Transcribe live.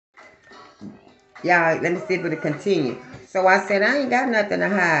Y'all, let me see if it'll continue. So I said, I ain't got nothing to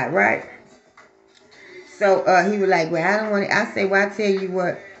hide, right? So he was like, well, I don't want it. I said, well, I tell you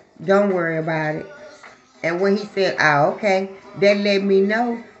what, don't worry about it. And when he said, okay, that let me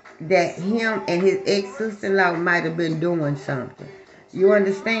know that him and his ex-sister-in-law might have been doing something. You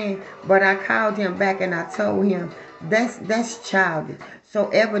understand? But I called him back and I told him, that's childish. So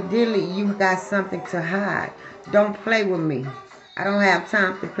evidently you got something to hide. Don't play with me. I don't have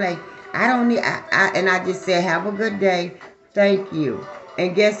time to play. I don't need, and I just said, have a good day. Thank you.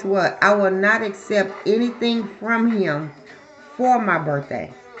 And guess what? I will not accept anything from him for my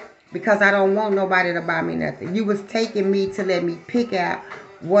birthday because I don't want nobody to buy me nothing. You was taking me to let me pick out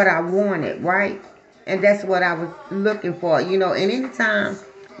what I wanted, right? And that's what I was looking for, And anytime,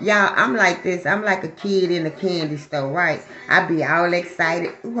 y'all, I'm like this. I'm like a kid in a candy store, right? I be all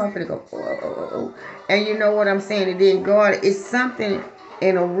excited. Ooh, I'm gonna go. Oh, oh, oh, oh. And you know what I'm saying? And then God, it's something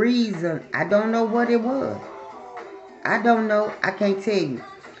and a reason. I don't know what it was. I don't know. I can't tell you.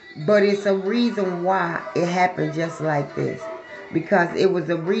 But it's a reason why it happened just like this. Because it was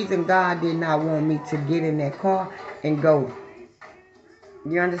a reason God did not want me to get in that car and go.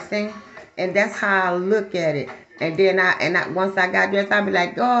 You understand? And that's how I look at it. And then once I got dressed, I be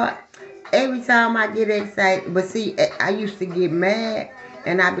like, God, every time I get excited, but see, I used to get mad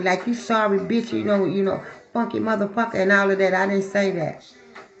and I be like, you sorry, bitch, funky motherfucker and all of that. I didn't say that.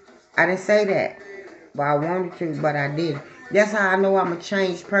 I didn't say that. But I wanted to, but I did. That's how I know I'm a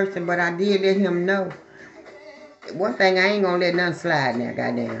changed person, but I did let him know. One thing, I ain't gonna let nothing slide now,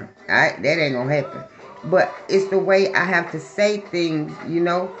 goddamn. That ain't gonna happen. But it's the way I have to say things.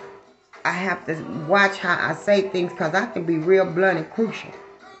 I have to watch how I say things because I can be real blunt and crucial.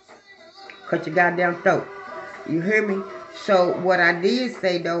 Cut your goddamn throat. You hear me? So what I did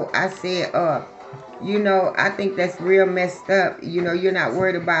say though, I said, I think that's real messed up. You're not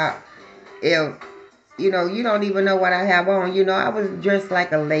worried about if you don't even know what I have on. I was dressed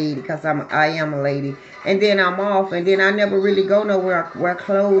like a lady because I am a lady. And then I'm off, and then I never really go nowhere, wear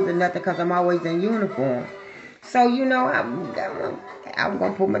clothes and nothing because I'm always in uniform. So, I'm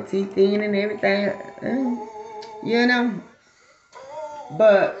going to put my teeth in and everything, you know.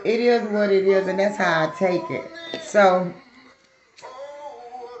 But it is what it is, and that's how I take it. So,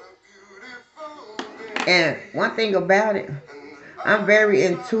 and one thing about it, I'm very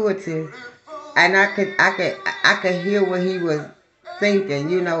intuitive, and I could hear what he was thinking.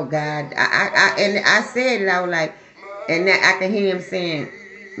 God, and I said it. I was like, and I can hear him saying,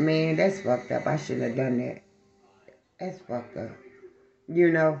 "Man, that's fucked up. I shouldn't have done that. That's fucked up." You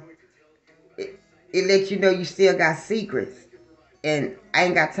know, it, it lets you know you still got secrets, and I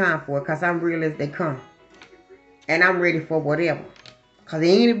ain't got time for it because I'm real as they come, and I'm ready for whatever. Cause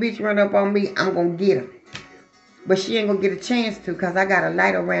any bitch run up on me, I'm gonna get her. But she ain't gonna get a chance to, cause I got a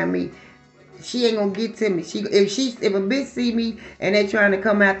light around me. She ain't gonna get to me. If a bitch see me and they trying to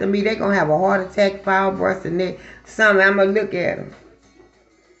come after me, they gonna have a heart attack, foul breath, and they something. I'm gonna look at them.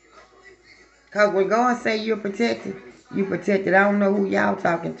 Cause when God say you're protected, you protected. I don't know who y'all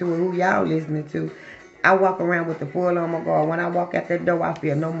talking to or who y'all listening to. I walk around with the full armor guard. When I walk out that door, I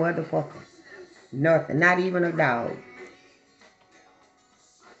feel no motherfucker. Nothing. Not even a dog.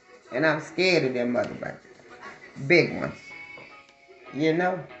 And I'm scared of them motherfuckers. Big ones. You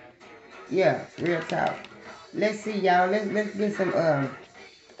know? Yeah, real talk. Let's see, y'all. Let's get some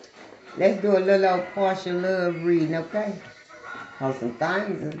let's do a little old partial love reading, okay? Cause some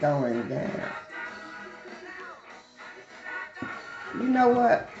things is going down. You know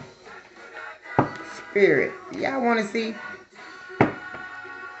what? Spirit. Y'all wanna see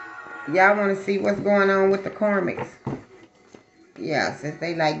what's going on with the karmics? Yeah, since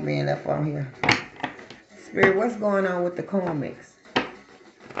they like being up on here. Spirit, what's going on with the karmics?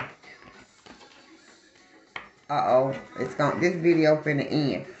 This video finna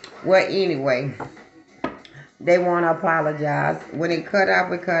end. Well, anyway, they want to apologize. When it cut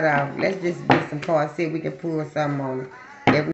off, it cut off. Let's just get some cards, see if we can pull something on it.